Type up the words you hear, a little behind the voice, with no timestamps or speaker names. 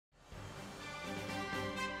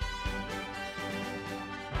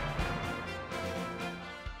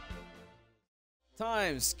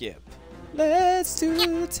Time skip. Let's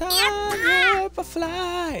do time warp a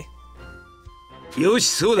fly. よし、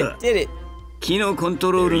そうだ。 Did it. 機能コン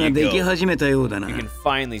トロールができ始めたようだな。 You can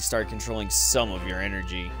finally start controlling some of your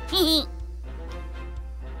energy.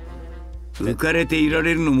 浮かれていら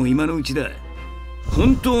れるのも今のうちだ。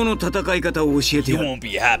本当の戦い方を教えて You やる。 won't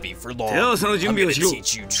be happy for long. 手合わせの準 I'm 備を gonna しろ。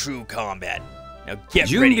 teach you true combat. Now get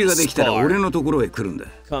準 ready 備 to ができたら俺 spar. のところへ来るんだ。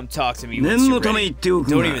 Come talk to me 念 once の you're ため ready. 言ってお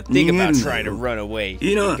く Don't が、 even 逃 think げる about ん trying だ to よ。 run away.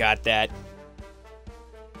 いいな。 You got that? I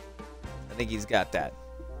think he's got that.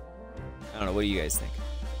 I don't know. What do you guys think?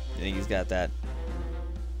 You think he's got that?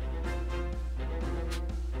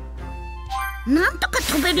 なんとか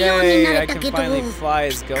飛べるようにな Yay! れ I た can けど、 finally fly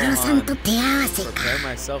as 母さん Gohan. と手合わせか。 Prepare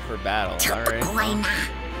myself for battle. ちょっと Alright. 怖いな。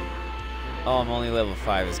 Oh, I'm only level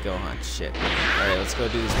 5 as Gohan. Shit. Alright, let's go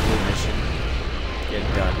do this blue mission. Get it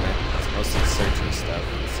done, man. It's mostly searching stuff.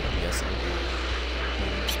 I'm guessing.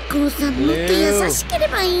 ピッコロさんもっと優しけれ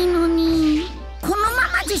ばいいのに。このま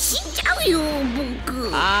まじゃ死んじゃうよ、僕。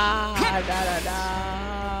Ah, da da da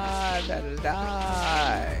da da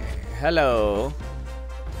da. Hello.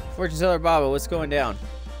 Fortune teller Baba, what's going down?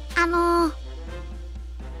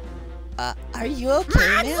 Are you okay,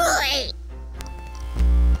 まず man? い。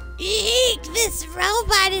 Eek! This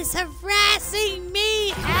robot is harassing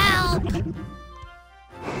me! Help!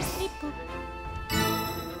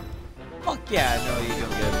 Fuck yeah, I know you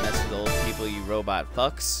don't get to mess with old people, you robot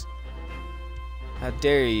fucks. How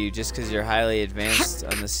dare you, just because you're highly advanced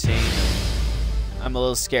on this chain of... I'm a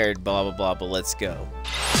little scared, blah blah blah, but let's go.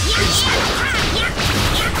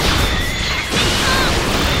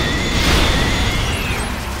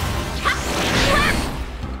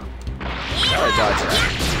 Probably dodge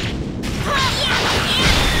that.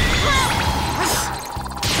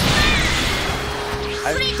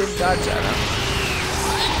 I didn't dodge that, huh?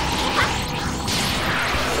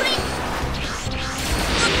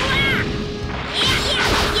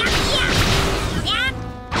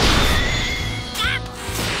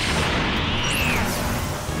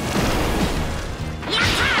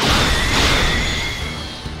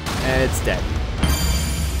 And it's dead.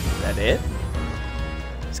 Is that it?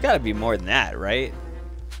 It's gotta be more than that, right?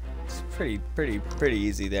 It's pretty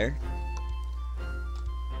easy there.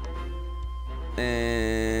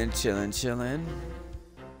 And chillin'.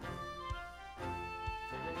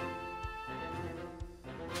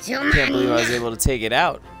 Can't believe I was able to take it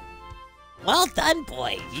out. Well done,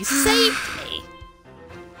 boy. You saved me.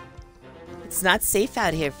 It's not safe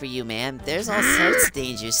out here for you, man. There's all sorts of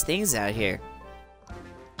dangerous things out here.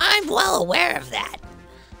 I'm well aware of that.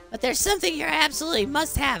 But there's something here I absolutely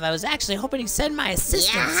must have. I was actually hoping to send my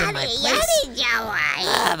assistants in my place. じゃわ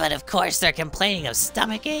い。 But of course they're complaining of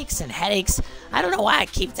stomach aches and headaches. I don't know why I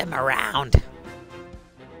keep them around.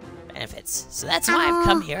 Benefits. So that's why I've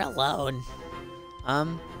come here alone.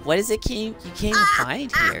 What is it you came to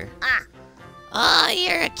find here? Oh,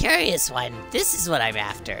 you're a curious one. This is what I'm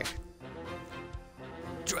after.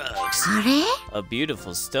 Drugs. あれ A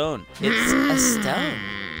beautiful stone. It's a stone.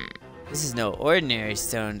 This is no ordinary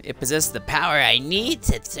stone. It possesses the power I need. Need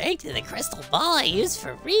to strengthen the crystal ball I use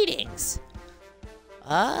for readings.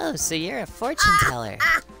 Oh, so you're a fortune teller.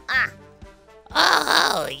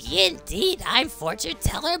 Oh, indeed, I'm fortune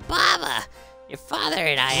teller Baba. Your father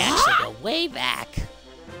and I actually go way back.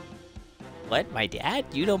 What? My dad?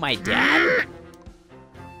 You know my dad?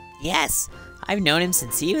 Yes, I've known him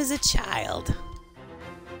since he was a child.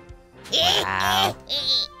 Wow.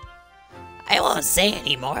 I won't say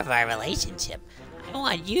any more of our relationship. I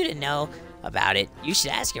want you to know About it. you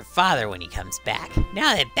should ask your father when he comes back.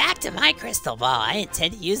 Now then, back to my crystal ball. I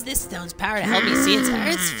intend to use this stone's power to help me see into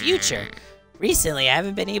Earth's future. Recently, I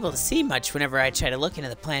haven't been able to see much whenever I try to look into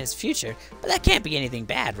the planet's future, but that can't be anything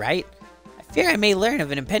bad, right? I fear I may learn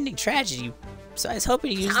of an impending tragedy, so I was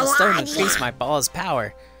hoping to use the stone to increase my ball's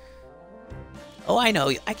power. Oh, I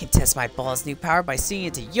know. I can test my ball's new power by seeing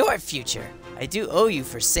into your future. I do owe you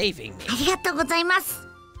for saving me. ありがとうございます。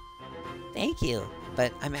 Thank you,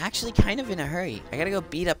 but I'm actually kind of in a hurry. I gotta go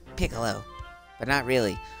beat up Piccolo, but not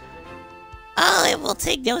really. Oh, it will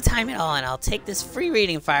take no time at all, and I'll take this free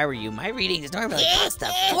reading if I were you. My readings normally cost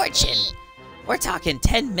a fortune. We're talking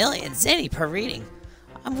 10 million zenny per reading.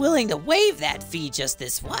 I'm willing to waive that fee just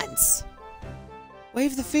this once.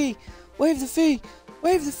 Waive the fee! Waive the fee!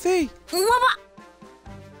 Waive the fee! うわわ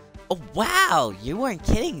Oh, wow! You weren't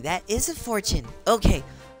kidding. That is a fortune. Okay,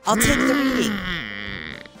 I'll take the reading.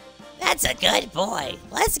 That's a good boy.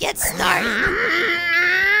 Let's get started.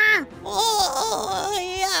 Oh,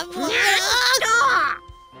 yeah,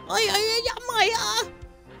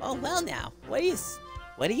 Oh, well now. What do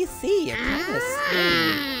you see? You're kind of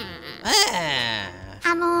skinny.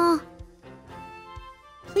 Ah.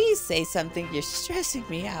 Please say something. You're stressing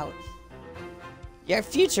me out. Your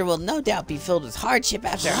future will no doubt be filled with hardship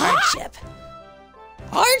after hardship.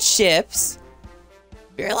 Hardships?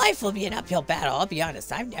 Your life will be an uphill battle. I'll be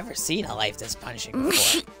honest, I've never seen a life this punishing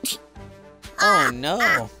before. Oh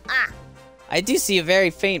no. I do see a very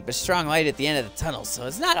faint but strong light at the end of the tunnel, so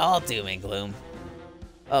it's not all doom and gloom.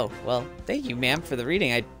 Oh, well, thank you, ma'am, for the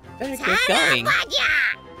reading. I better get going.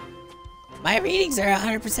 My readings are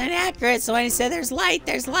 100% accurate, so when I say there's light,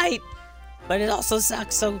 there's light. But it also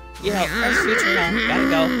sucks, so, you know, first future, no, gotta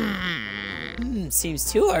go.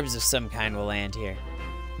 Seems 2 orbs of some kind will land here.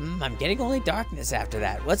 I'm getting only darkness after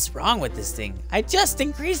that. What's wrong with this thing? I just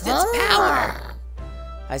increased its power.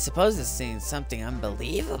 I suppose this means something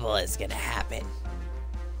unbelievable is gonna happen.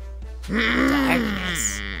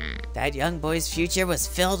 Darkness. That young boy's future was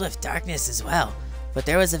filled with darkness as well, but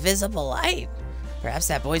there was a visible light. Perhaps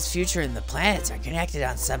that boy's future and the planets are connected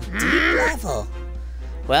on some deep level.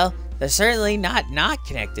 Well, they're certainly not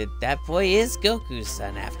connected. That boy is Goku's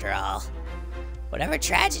son after all. Whatever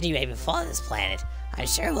tragedy may befall this planet, I'm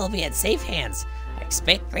sure we'll be in safe hands. I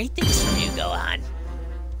expect great things from you, Gohan.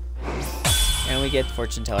 And we get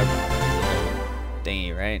fortune teller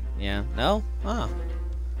thingy, right? Yeah. No? Huh.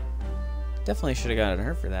 Definitely should have gotten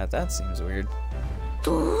her for that. That seems weird.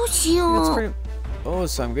 That's pretty... Oh,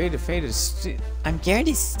 so I'm going to I'm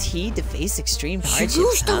guaranteed to face extreme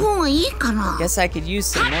hardships, huh? Guess I could use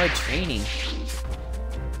some more training.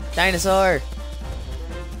 Dinosaur!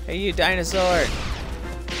 Hey, you dinosaur!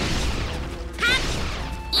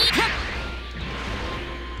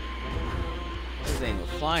 This thing with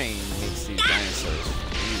flying makes these dinosaurs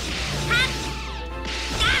easy.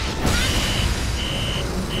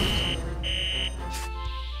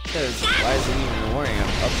 Because why is it even a warning? I'm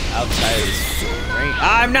up outside of his range.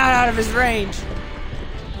 I'm not out of his range!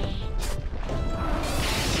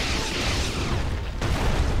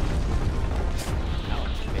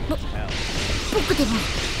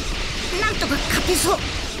 That one's big as hell.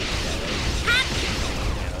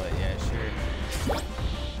 Yeah, sure.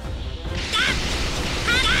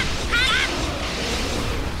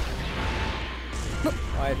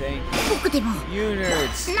 Why, thank you. You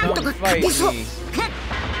nerds, don't fight me.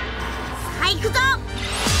 行くぞ。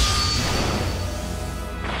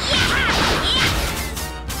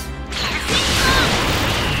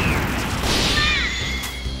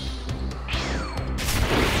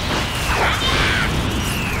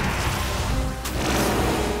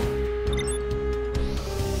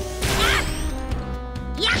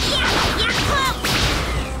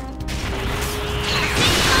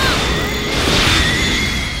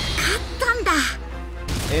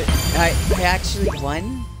I actually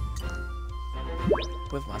won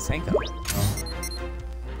with Masenko.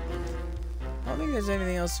 I don't think there's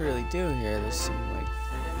anything else to really do here. There's some like,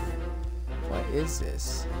 what is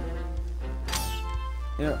this?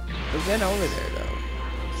 You know, we've been over there though.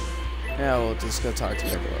 Yeah, we'll just go talk to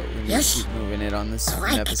Kakarot. We need to keep moving it on this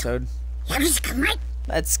episode.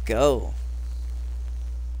 Let's go.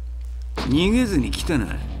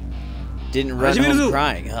 Didn't run home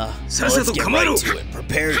crying, huh? So let's get right to it.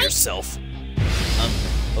 Prepare yourself.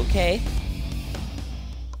 Okay.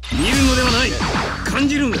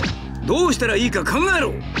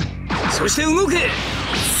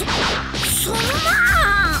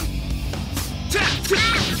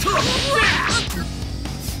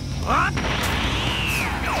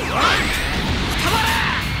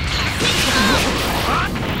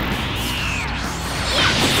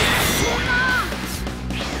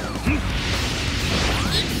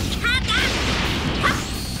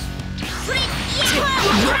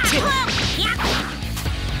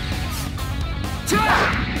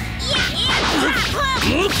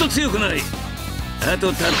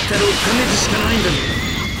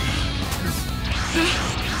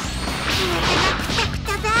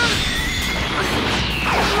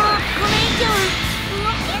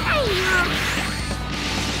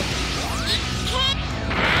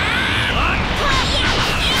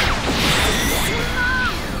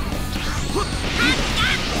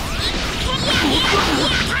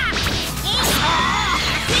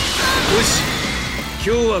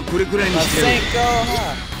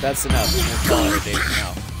 That's enough. We'll call it a day for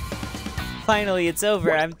now. Finally, it's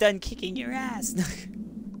over. I'm done kicking your ass.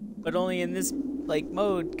 But only in this, like,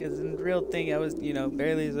 mode, because in the real thing, I was, you know,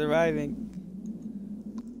 barely surviving.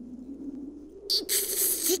 I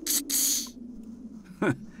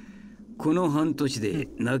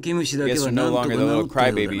guess you're no longer the little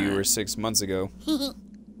crybaby you were 6 months ago.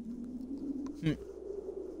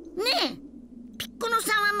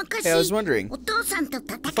 Hey, I was wondering. You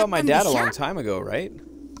fought my dad a long time ago, right?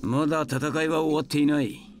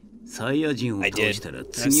 サイヤ人を I 倒 did. したら I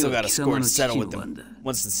次 still は got a 貴 score 様 to の settle 父 with の番 them. だ。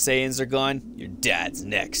 Once the Saiyans are gone, your dad's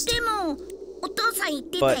next. でもお父さん言っ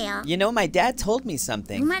てた But よ。 you know, my dad told me 生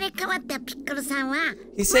something. まれ変わったピッコロさんは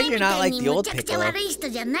He said 前 you're み not たい like に the む old ちゃくちゃ Piccolo. 悪い人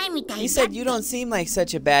じゃないみたい He だっ said て。 you don't seem like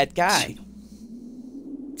such a bad guy.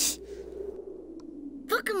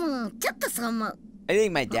 僕もちょっとそう思う。 I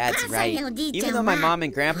think my dad's right. Even though my mom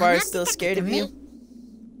and grandpa are still scared of you.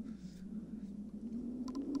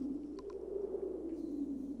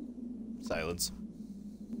 Silence.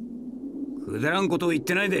 くだらんことを言っ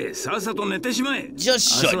てないでさっさと寝てしまえ。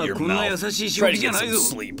 Just 朝 shut は your こんな mouth. 優しい仕 Try 事 to じゃ get ない some ぞ。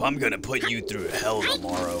 sleep. I'm gonna put you through hell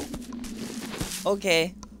tomorrow.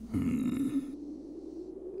 Okay.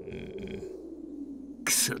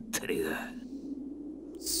 クソったれが。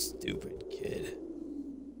 Stupid kid.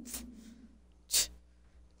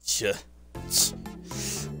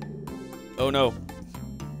 Oh no.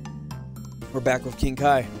 We're back with King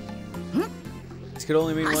Kai. This could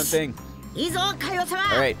only mean one thing. いいぞカイロ様。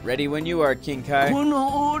 Alright, ready when you are, King Kai. こ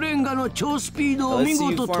のオーレンガの超スピードを Let's 見 see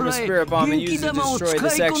you 事 form a 捉え spirit bomb and 元気 use it to 玉を destroy 使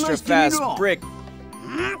this いこな extra してみ fast ろ brick.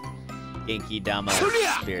 Genki Dama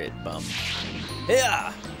spirit bomb.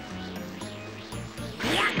 Yeah.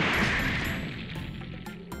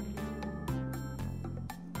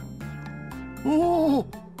 おお、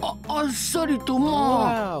あっさりと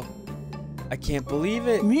まあ Wow. I can't believe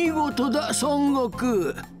it. 見事だ孫悟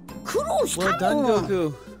空。苦労し Well た done, の。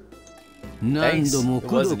 Goku. 何度も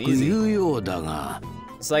くどく言うようだが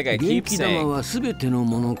It's like I 元 keep 気玉 saying. はすべての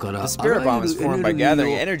ものから The あ spirit ら bomb ゆ is る formed by エネ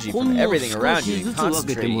gathering ルギ energy ーをほ from んの everything 少 around し you ず and つ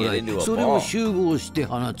分けても concentrating ら it い into a それを ball. 集合して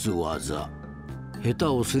放つ技下手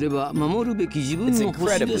をすれば守るべき自分 It's の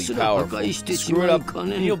星で incredibly すら破 powerful. 壊してし Screw ま it い up か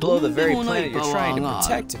ね and ん you'll と blow ん the で very もない planet パ you're ワ trying ー to があ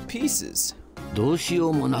protect る to pieces. どうしよ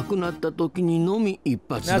うもなくなった時にのみ一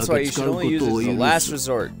発だ That's why け you 使 should うこ only use と it を as the 許 last す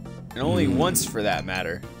resort. And only once for that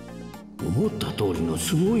matter. 思った通りの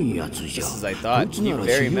すごいやつじゃ Just as I こい thought, つ you なら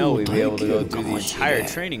very 修 well 行を we'd be 耐え able き to れ go るか through the もしれ entire ん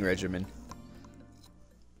training regimen.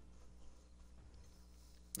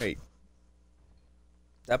 Wait.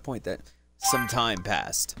 At that point, some time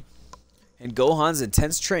passed. And Gohan's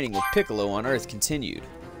intense training with Piccolo on Earth continued.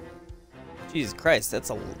 Jesus Christ,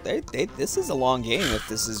 this is a long game if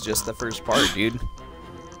this is just the first part, dude.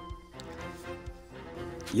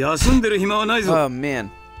 休んでる暇はないぞ。 Oh man.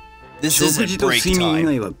 This isn't 食事と break 睡眠以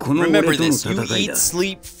外 time. はこの Remember 俺との this, you 戦い eat, だ。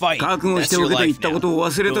 sleep, fight. 覚悟し That's て your おけと言 life ったこと now. を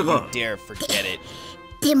忘れ Don't た you か。 dare forget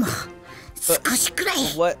it. でも少しくらい。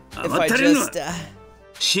 What if I 甘ったれんな。 just,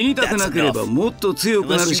 死にたくなければもっと強く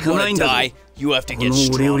なる unless し you かない want ん to だぞ。 die, you have to こ get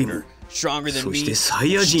の俺よりも stronger. Stronger than そ me, してサ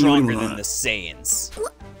イヤ人より stronger も than な。 the Saiyans.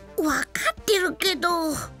 わかってるけど。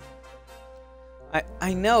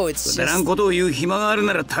I know, it's くだらん just ことを言う暇がある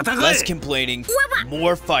なら戦 less え。 complaining,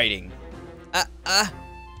 more fighting.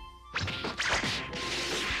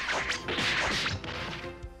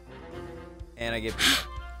 And I get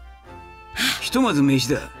ひとまず飯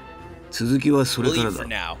だ。続きはそれ we'll から eat for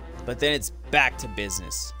だ。 now, but then it's back to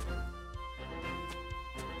business.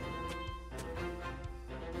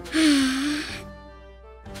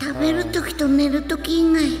 食べるときと寝るとき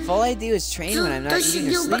以外。 If all I do is train when I'm not eating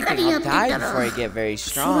or sleeping, I'll die before I get very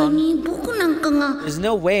それ strong. に僕なんかが There's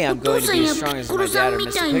no way お I'm 父 going さ to ん be や as ピ strong ッ as コロ my さ dad ん or み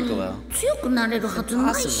Mr. たいに Piccolo. 強くなれるはず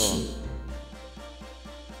ないし。 Impossible.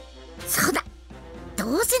 そうだ。ど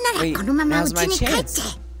うせなら Wait, このまま now's 家 my に帰っちゃ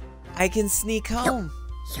chance. I can sneak home.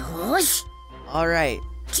 え。よーし。 All right.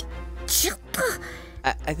 ちょっと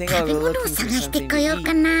I think 食 I'll べ go 物を looking for 探して something こ to よう eat.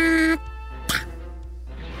 かな。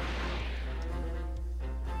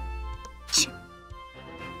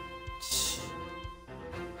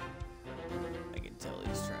I can tell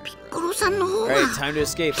he's trying ピ to ッ run. コロさんの方 All が right, time to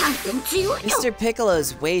escape. 断然強いよ。 Mr. Piccolo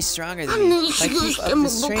is way stronger than me. If I keep up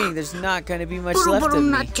this training, there's not going to be much ボロボ left ロ of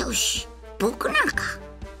になっ me. ちゃうし。僕なんか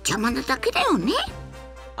邪魔なだけだよね。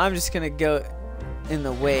 I'm just going to go in the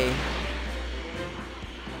way.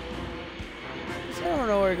 So I don't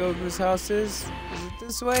know where Goku's house is. Is it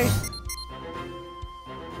this way?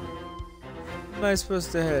 Where am I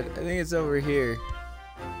supposed to head? I think it's over here.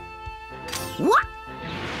 うわ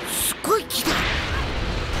すごい木だ。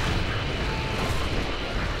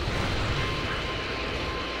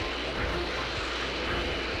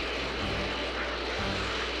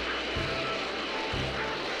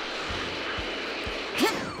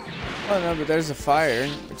Oh no, but there's a fire,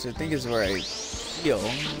 which I think is where I heal.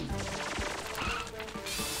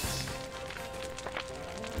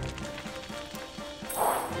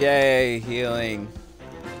 Yay, healing.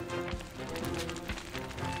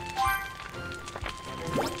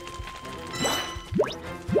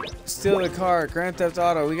 Steal the car, Grand Theft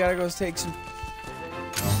Auto. We gotta go take some.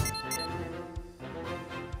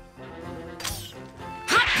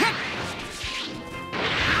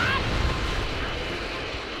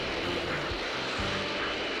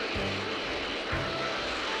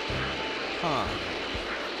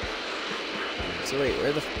 So wait,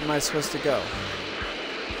 where the f am I supposed to go?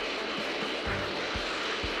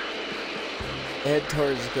 Head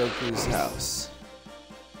towards Goku's house.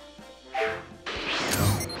 I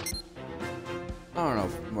don't know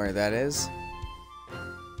where that is.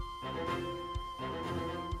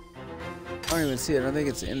 I don't even see it. I don't think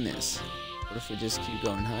it's in this. What if we just keep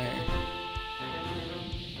going higher?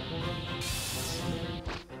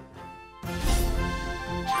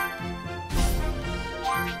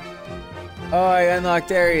 Oh, I unlocked.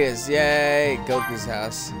 There he is. Yay, Goku's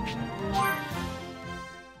house.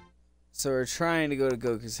 So we're trying to go to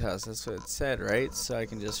Goku's house. That's what it said, right? So I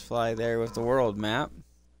can just fly there with the world map.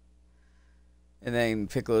 And then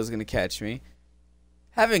Piccolo's gonna catch me.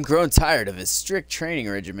 Having grown tired of his strict training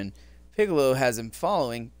regimen, Piccolo has him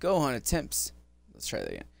following. Gohan attempts. Let's try that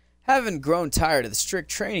again. Having grown tired of the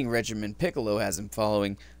strict training regimen Piccolo has him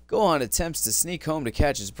following, Gohan attempts to sneak home to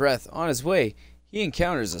catch his breath. On his way, he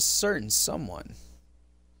encounters a certain someone.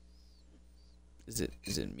 Is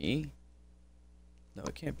it me? No,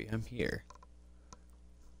 it can't be. I'm here.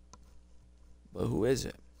 But who is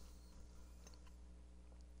it?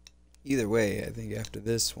 Either way, I think after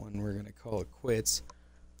this one, we're going to call it quits.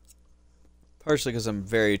 Partially because I'm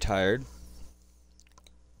very tired.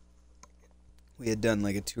 We had done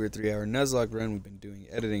like a 2 or 3 hour Nuzlocke run. We've been doing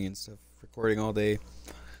editing and stuff, recording all day.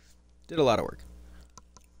 Did a lot of work.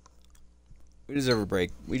 We deserve a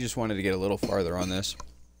break. We just wanted to get a little farther on this.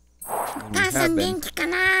 And we have been.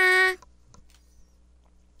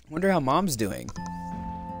 Wonder how Mom's doing.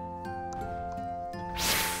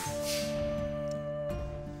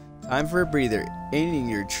 Time for a breather. Ending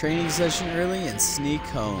your training session early and sneak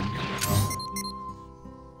home.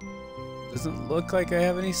 Doesn't look like I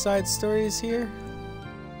have any side stories here.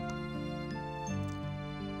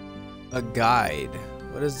 A guide.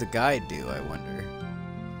 What does the guide do, I wonder?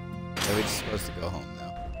 Are we just supposed to go home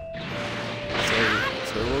now?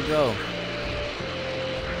 So we'll go.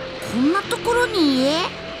 こんなところに家？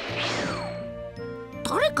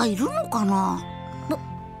誰かいるのかな？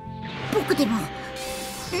僕でも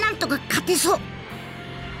なんとか勝てそう。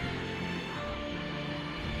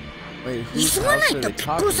急がないとピ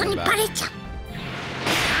ッコロさんにバレちゃう。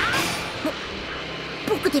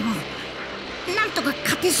僕でもなんとか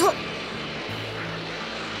勝てそう。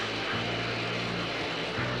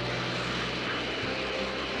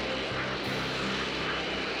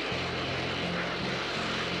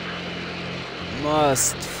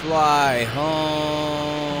Must fly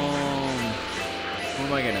home. Who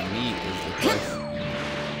am I gonna meet is the question.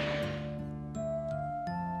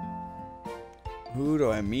 Who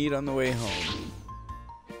do I meet on the way home?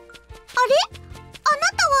 あれ？あな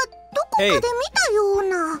たはどこかで見たよう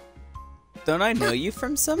な。Don't I know you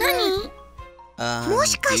from somewhere? も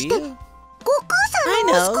しかして do you? 悟空さん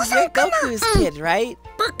の息子さんかな？ Goku's kid, right?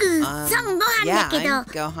 僕、孫悟飯だけど、 I'm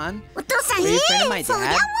Gohan. お父さん Are you a friend of my そりゃも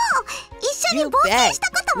dad? う一緒に You 冒険 bet. し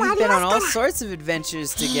たこともあ We've り been ま on す all から。 sorts of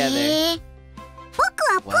adventures together. へー僕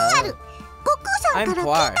はプーアル。 Wow. 悟空さん I'm から聞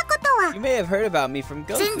Puar. いたことは You may have heard about me from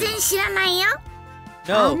全 Goku. 然知らないよ。あ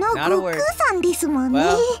No, の not a 悟 word. 空さんですもんね。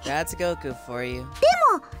 Well, that's Goku for you. でも、ヤム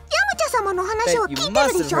チャ様の話は But 聞 you いてる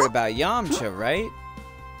must で have し heard ょ？ about Yamcha, right?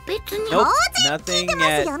 別に Nope, 当然聞いて nothing ます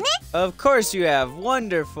yet. よね。Of course you have.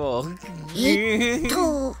 Wonderful.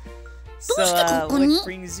 どう So, してここに？ what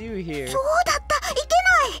brings you here? そうだった、いけ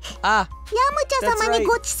ない。 Ah, ヤムチャ様に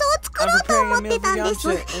ごちそうを作ろ I'm うと preparing 思 a っ meal て for たんです。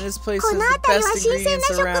 Yamcha, and this place こ has の the 辺り best は新鮮な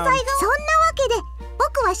ingredients 食材が。 around. そんなわけで、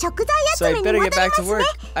僕は食材 So 集 I めに better 戻 get り back ま to すね。 work.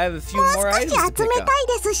 I have a few もう more 少し items 集 to め pick た up. い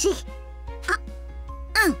ですし。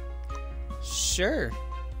Sure.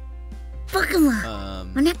 僕もお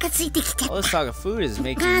Well, 腹空いてきちゃっ this た。 talk of food is お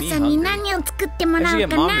making 母 me さんに hungry. 何を作っても I ら should おう get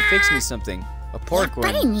か Mom な。 to fix me something. A pork one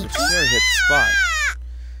やっぱり would 肉。 sure hit the spot.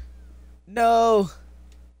 No.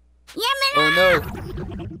 やめ Oh ろ。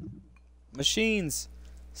 no. Machines.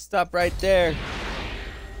 Stop right there.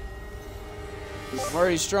 I'm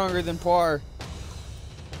already stronger than Puar.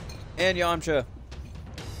 And Yamcha.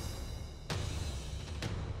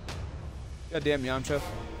 Goddamn Yamcha.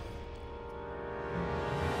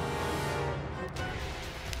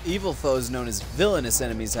 Evil foes known as villainous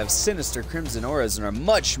enemies have sinister crimson auras and are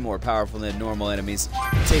much more powerful than normal enemies.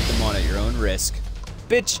 Take them on at your own risk.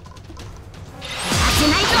 Bitch! させ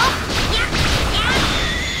ないぞ。やっ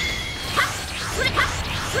はっそれか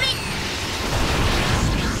それ。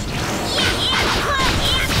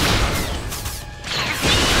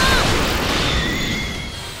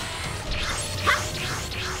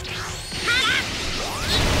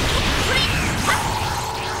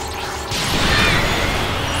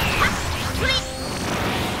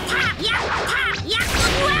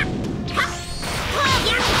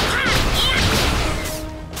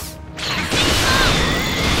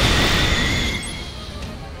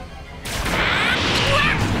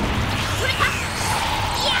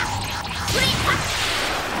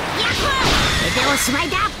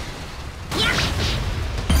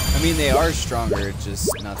they are stronger, it's just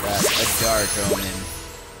not that a dark omen.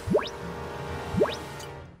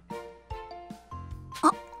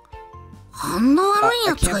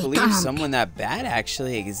 I can't believe someone that bad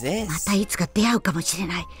actually exists.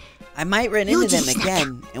 I might run into them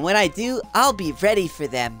again, and when I do, I'll be ready for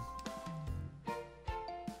them.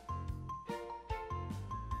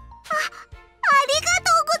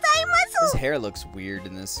 His hair looks weird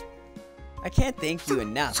in this. I can't thank you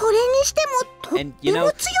enough. And you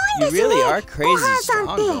know, you really are crazy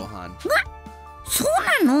strong, Gohan.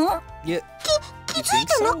 You think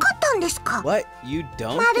so? What? You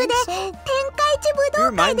don't think so? You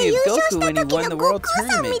remind me of Goku when he won the world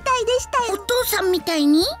tournament.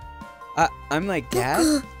 I'm like,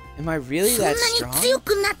 Dad? Am I really that strong?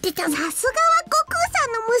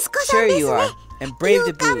 Sure you are. And brave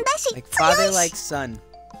to boot. Like father, like son.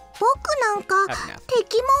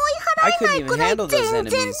 I couldn't even handle those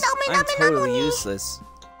enemies. I'm totally useless.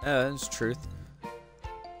 That's truth.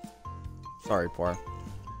 Sorry, Poir.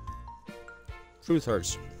 Truth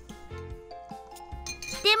hurts.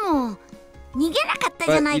 But you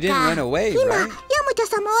didn't run away, right?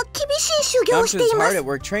 Yamcha's hard at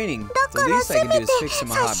work training. The least I can do is fix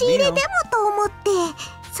him a hot meal.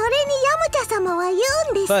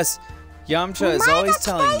 Plus, Yamcha is always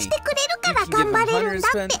telling me, you can give him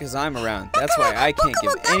 100% because I'm around. That's why I can't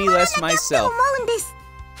give any less myself.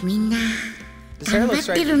 His hair looks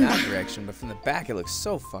right in that direction, but from the back it looks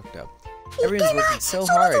so fucked up. Everyone's working so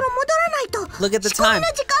hard. Look at the time.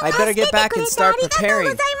 I better get back and start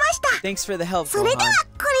preparing. Thanks for the help, Gohan.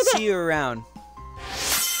 See you around.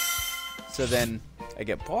 So then, I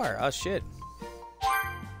get Poir. Oh shit.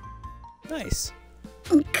 Nice.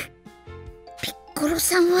 To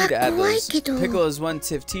add those, Piccolo is one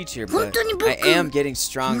stiff teacher, but I am getting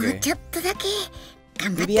stronger.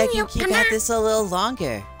 Maybe I can keep at this a little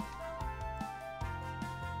longer.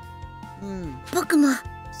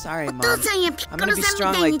 Sorry, Mom. I'm gonna be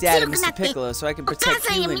strong like Dad and Mr. Piccolo so I can protect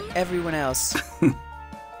you and everyone else.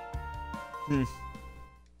 And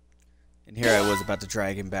here I was about to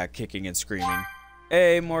drag him back, kicking and screaming.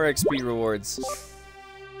 Hey, more XP rewards.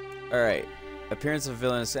 Alright. Appearance of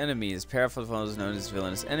villainous enemies. Powerful foes known as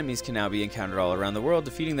villainous enemies can now be encountered all around the world.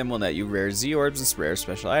 Defeating them will net you rare Z-orbs and rare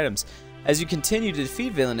special items. As you continue to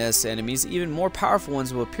defeat villainous enemies, even more powerful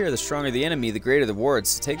ones will appear. The stronger the enemy, the greater the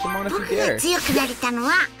rewards. So take them on if you dare. If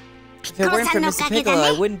it weren't for Mr. Piccolo,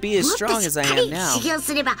 I wouldn't be as strong as I am now.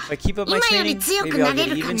 If I keep up my training, maybe I'll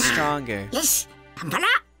get even stronger.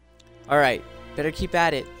 Alright, better keep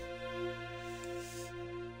at it.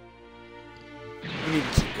 We need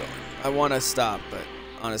to keep going. I want to stop, but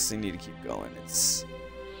honestly need to keep going. It's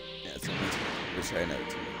only 2 minutes. We'll try another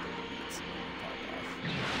 2 minutes.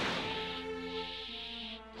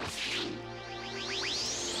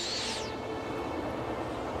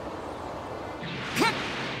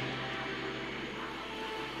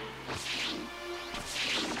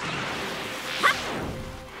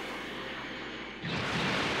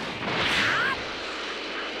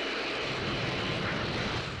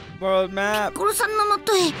 World map.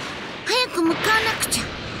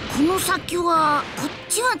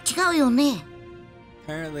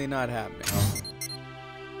 Apparently not happening.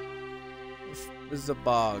 This is a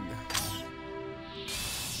bog.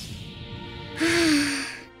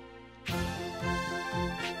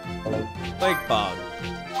 Lake Bog.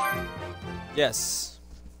 Yes.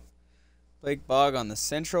 Lake Bog on the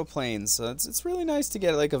Central Plains. So it's really nice to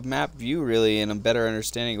get like a map view really and a better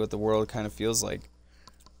understanding of what the world kind of feels like.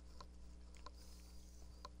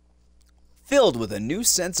 Filled with a new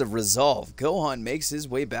sense of resolve, Gohan makes his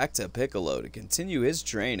way back to Piccolo to continue his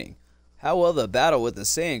training. How well the battle with the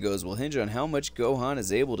Saiyan goes will hinge on how much Gohan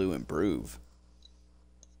is able to improve.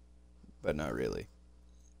 But not really.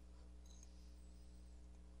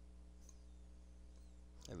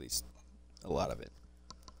 At least, a lot of it.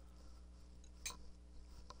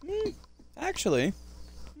 Actually,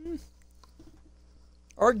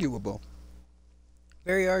 arguable.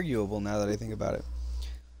 Very arguable now that I think about it.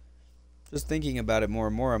 Just thinking about it more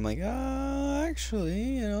and more, I'm like, actually,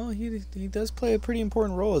 you know, he does play a pretty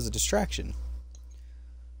important role as a distraction.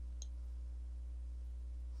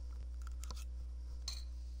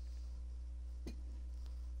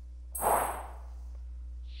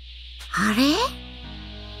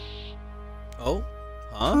 Oh?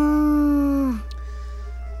 Huh?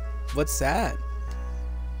 What's that?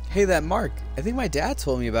 Hey, that mark. I think my dad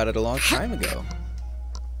told me about it a long time ago.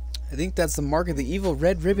 I think that's the mark of the evil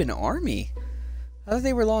Red Ribbon Army. I thought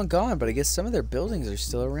they were long gone, but I guess some of their buildings are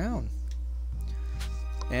still around.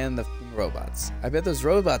 And the robots. I bet those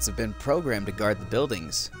robots have been programmed to guard the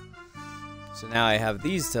buildings. So now I have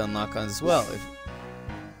these to unlock on as well.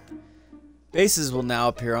 Bases will now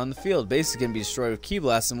appear on the field. Bases can be destroyed with Ki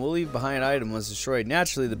Blast and will leave behind item once destroyed.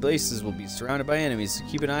 Naturally, the bases will be surrounded by enemies, so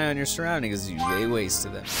keep an eye on your surroundings as you lay waste to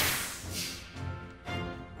them.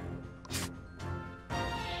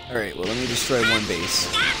 Alright, well, let me destroy one base.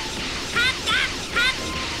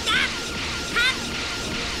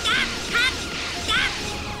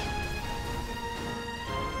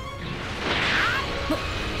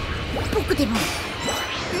僕でも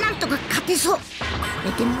なんとか勝てそう。こ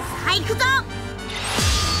れでもさあ行くぞ。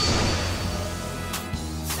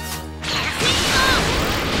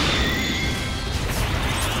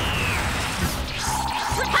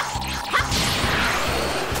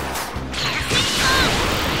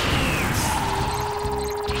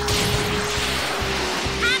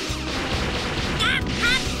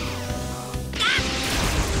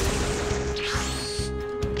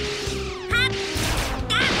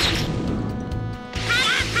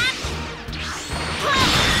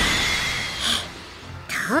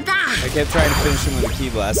I kept trying to finish him with a Ki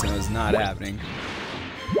Blast and it was not happening.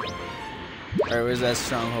 Alright, where's that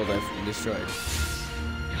stronghold I destroyed?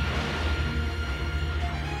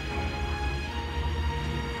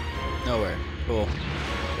 Nowhere. Cool.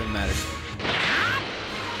 Doesn't matter.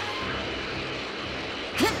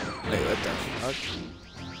 Wait, what the fuck?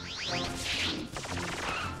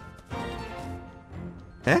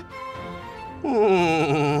 Eh?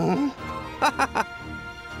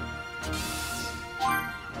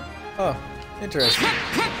 Oh, interesting.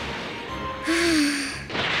 ピッ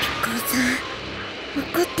コロさん、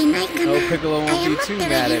怒ってないかな。 No, Piccolo won't be 謝 too った mad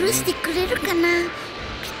ら at 許 me. してくれるかな。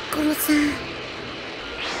ピッコロさん。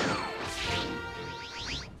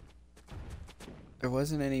There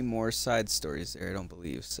wasn't any more side stories there, I don't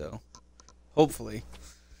believe, so hopefully.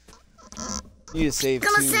 Need to save two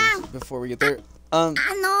before we get there.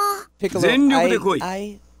 Piccolo,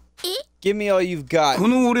 give me all you've got. こ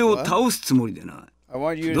の俺を倒すつもりでな。 I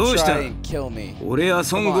want you ど to うした try and kill me. 俺や孫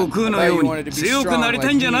Come 悟 on, 空 I の thought よ you う wanted に to be 強く strong なり like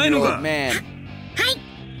たいんじゃ me, ない you の old か。 man.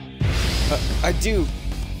 I do.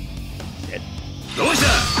 どうし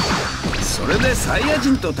た。それでサイヤ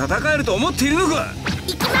人と戦えると思っているのか。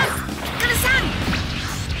行きます、ピッコロさん。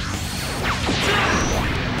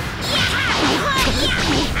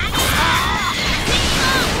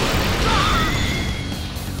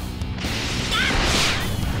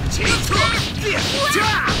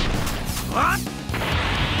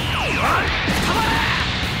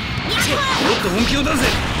もっと本気を出せ。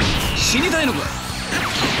死にたいのか。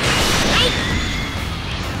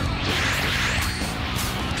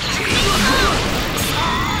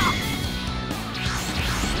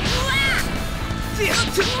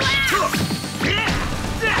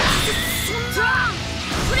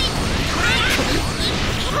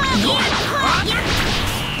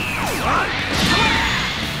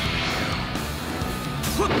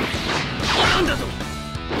なんだと。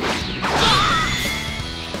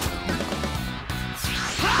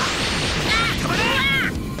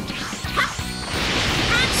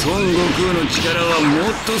孫悟空の力はも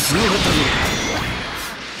っとすごかったぞ。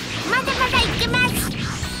まだまだいけます。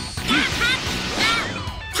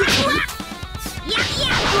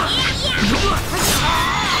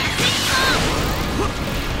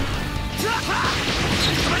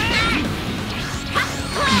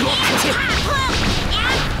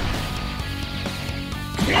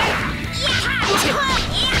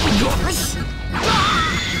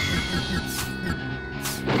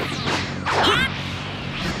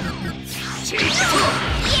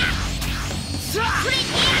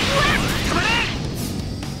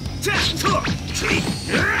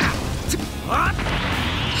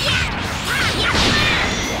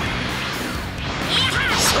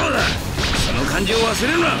そうだ、その感情を忘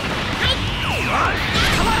れるな。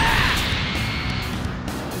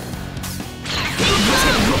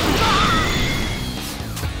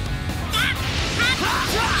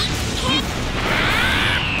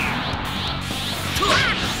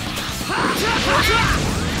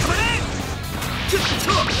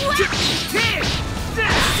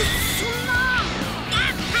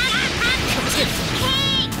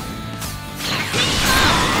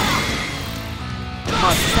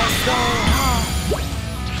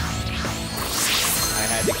I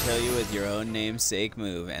had to kill you with your own namesake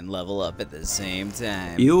move and level up at the same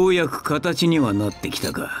time. ようやく形にはなってき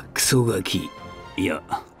たか、クソガキ。いや。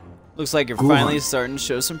 Looks like you're finally starting to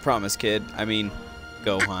show some promise, kid. I mean,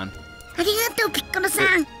 Gohan. ありがとう、ピッコロさ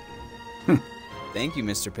ん。 Thank you,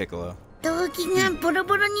 Mr. Piccolo. 道着がボロ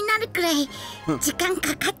ボロになるくらい時間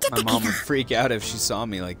かかっちゃった My けど。 mom would freak out if she saw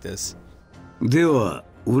me like this. では、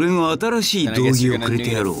俺が新しい And I 道 guess 着 you're を gonna くれて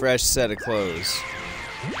need やろ a う。 fresh set of clothes.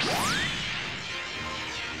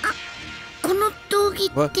 この道着っ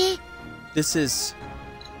て This is...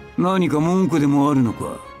 何か文句でもあるの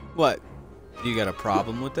か What? You got a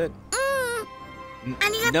problem with it?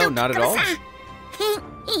 No, not at all.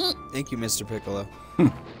 Thank you, Mr. Piccolo.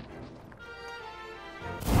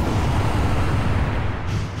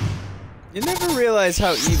 You never realize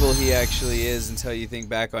how evil he actually is until you think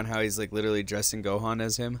back on how he's like literally dressing Gohan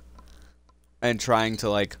as him. And trying to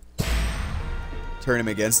like turn him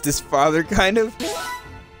against his father, kind of.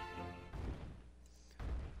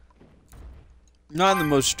 Not in the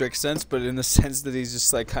most strict sense, but in the sense that he's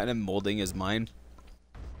just like kind of molding his mind.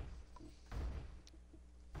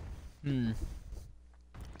 I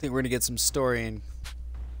think we're gonna get some story, and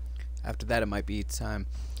after that it might be time.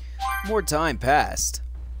 More time passed,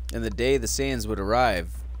 and the day the Saiyans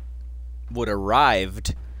arrived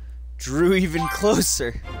drew even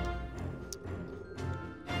closer.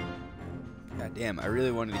 God damn, I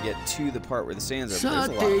really wanted to get to the part where the Saiyans are. There's a lot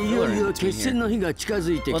of filler in between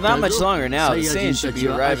here. Well, not much longer now. The Saiyans should be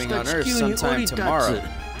arriving on Earth sometime tomorrow.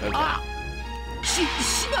 Okay.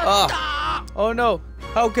 Oh no!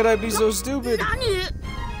 How could I be so stupid?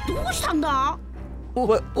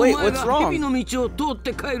 What? Wait, what's wrong? I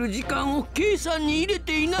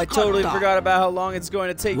totally forgot about how long it's going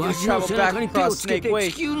to take you to travel back across Snake Way.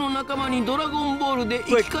 Quick,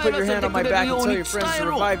 put your hand on my back and tell your friends to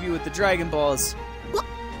revive you with the Dragon Balls.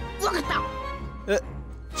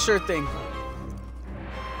 Sure thing.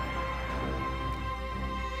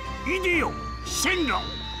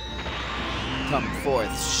 Come forth,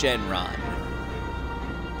 Shenron.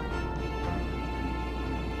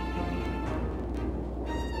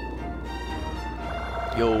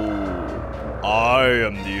 Yo, I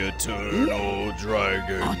am the Eternal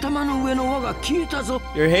Dragon.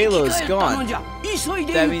 Your halo is gone.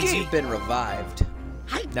 That means you've been revived.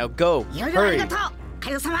 Now go, hurry.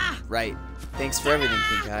 Right. Thanks for everything,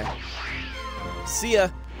 King Kai. See ya.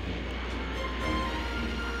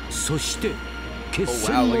 Oh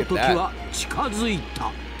wow, look at that.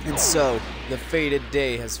 And so, the fated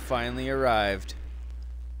day has finally arrived.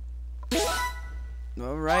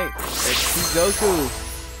 Alright, it's Goku.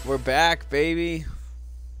 We're back, baby.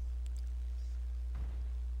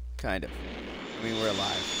 Kind of. I mean, we're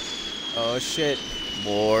alive. Oh shit.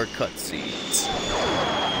 More cutscenes.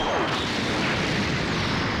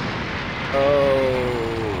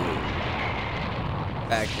 Oh.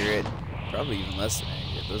 Accurate. Probably even less than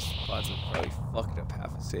accurate. Those spots have probably fucked up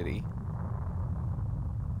half a city.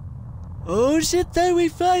 Oh shit, then we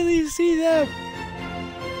finally see them!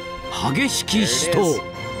 激しき死闘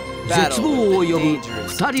絶望を呼ぶ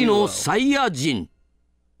2人のサイヤ人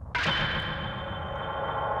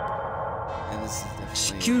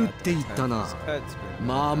地球って言ったな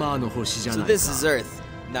まあまあの星じゃないか So this is Earth,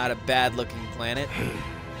 not a bad looking planet.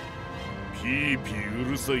 ピーピー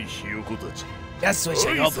うるさいひよこたち Guess we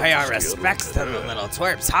should go pay our respects to the little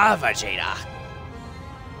twerps, huh, Vegeta?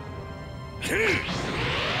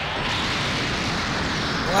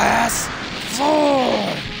 Blast 4!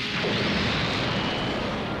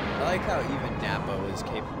 I like how even Nappa was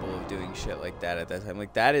capable of doing shit like that at that time.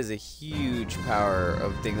 Like, that is a huge power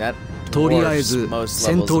of thing that とりあえず most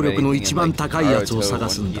戦 levels 闘 of 力の anything 一 in, 番 like, 高いやつを Naruto 探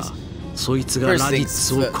すんだ One Piece. そいつがラディッ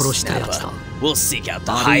ツを殺したやつだ We'll seek out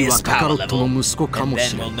the あるいは highest カカ power ロット level, の息子か and も then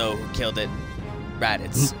しれ we'll ん know who killed it.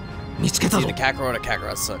 Raditz. 見つけ It's たぞ either Kakarot or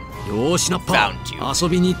Kakarot's son. よーしナッパ Found you. 遊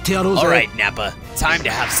びに行ってやろうぜ Alright, Nappa. Time to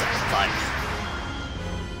have some fun.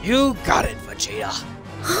 You got it, Vegeta.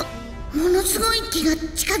 ものすごい気が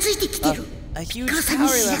近づいてきてる A huge power level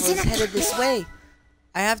is headed this way.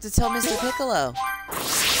 I have to tell Mr. Piccolo.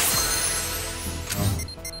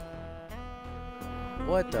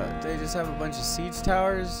 What the? They just have a bunch of siege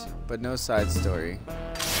towers, but no side story.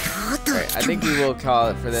 Right, I think we will call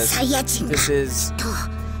it for this. This is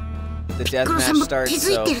the deathmatch starts,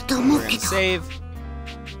 so we're gonna save.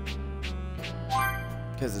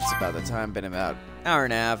 Because it's about the time, been about an hour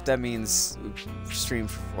and a half. That means we've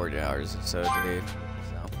streamed for 40 hours or so today.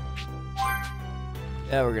 So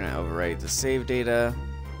yeah, we're gonna overwrite the save data.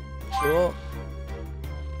 Cool.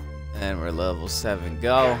 And we're level 7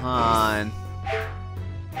 Gohan.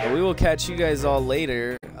 But we will catch you guys all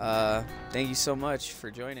later. Thank you so much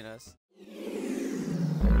for joining us.